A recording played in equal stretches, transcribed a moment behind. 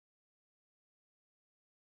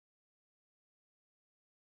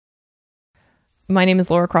My name is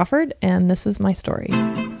Laura Crawford, and this is my story.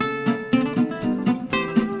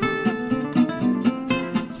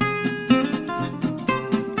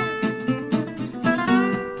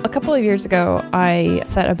 A couple of years ago, I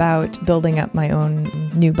set about building up my own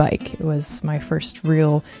new bike. It was my first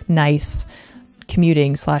real nice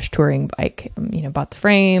commuting/touring bike. Bought the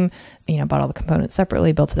frame, bought all the components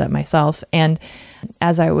separately, built it up myself. And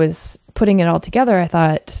as I was putting it all together, I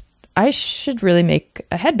thought I should really make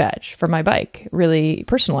a head badge for my bike, really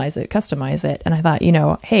personalize it, customize it. And I thought,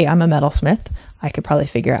 hey, I'm a metalsmith. I could probably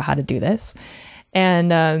figure out how to do this.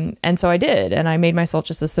 And so I did. And I made myself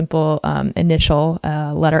just a simple initial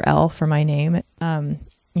letter L for my name.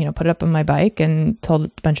 Put it up on my bike and told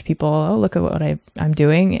a bunch of people, oh, look at what I'm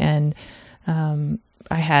doing. And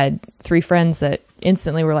I had 3 friends that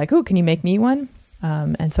instantly were like, oh, can you make me one?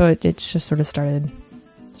 And so it just sort of started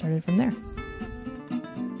from there.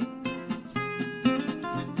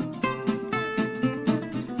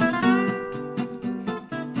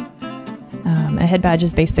 A head badge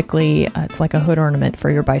is basically, it's like a hood ornament for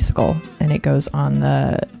your bicycle, and it goes on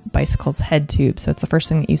the bicycle's head tube. So it's the first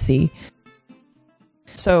thing that you see.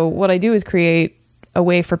 So what I do is create a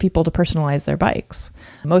way for people to personalize their bikes.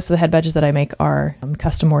 Most of the head badges that I make are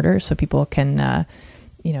custom orders, so people can,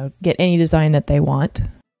 get any design that they want. And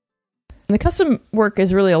the custom work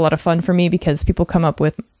is really a lot of fun for me because people come up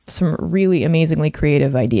with some really amazingly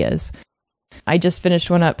creative ideas. I just finished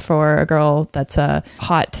one up for a girl that's a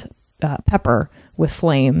hot pepper with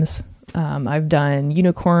flames. I've done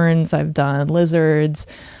unicorns, I've done lizards,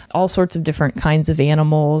 all sorts of different kinds of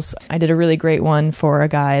animals. I did a really great one for a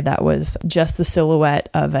guy that was just the silhouette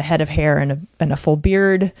of a head of hair and a full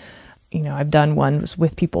beard. I've done ones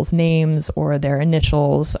with people's names or their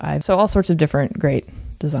initials. So all sorts of different great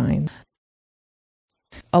designs.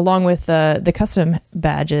 Along with the custom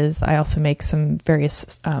badges, I also make some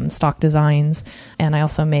various stock designs, and I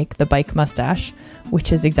also make the Bike Mustache,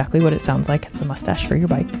 which is exactly what it sounds like. It's a mustache for your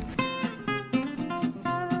bike.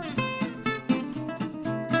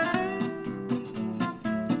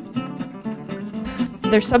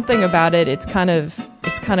 There's something about it. It's kind of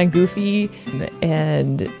goofy,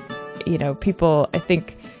 and people. I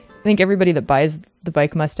think everybody that buys the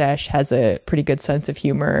Bike Mustache has a pretty good sense of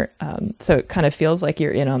humor, so it kind of feels like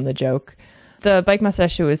you're in on the joke. The Bike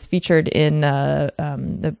Mustache was featured in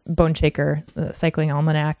the Bone Shaker Cycling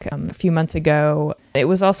Almanac a few months ago. It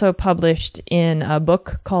was also published in a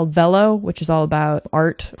book called Velo, which is all about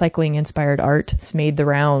art, cycling-inspired art. It's made the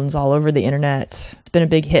rounds all over the internet. It's been a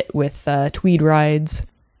big hit with tweed rides.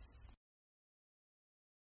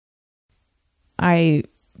 I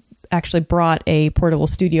actually brought a portable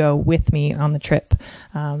studio with me on the trip,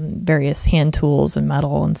 various hand tools and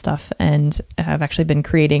metal and stuff, and I've actually been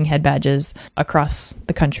creating head badges across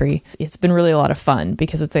the country. It's been really a lot of fun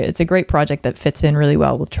because it's a great project that fits in really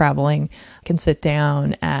well with traveling. I can sit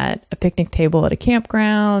down at a picnic table at a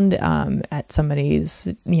campground, at somebody's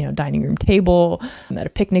dining room table, at a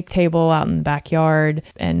picnic table out in the backyard,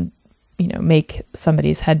 and make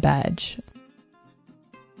somebody's head badge.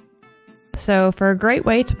 So for a great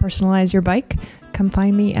way to personalize your bike, come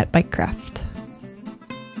find me at BikeCraft.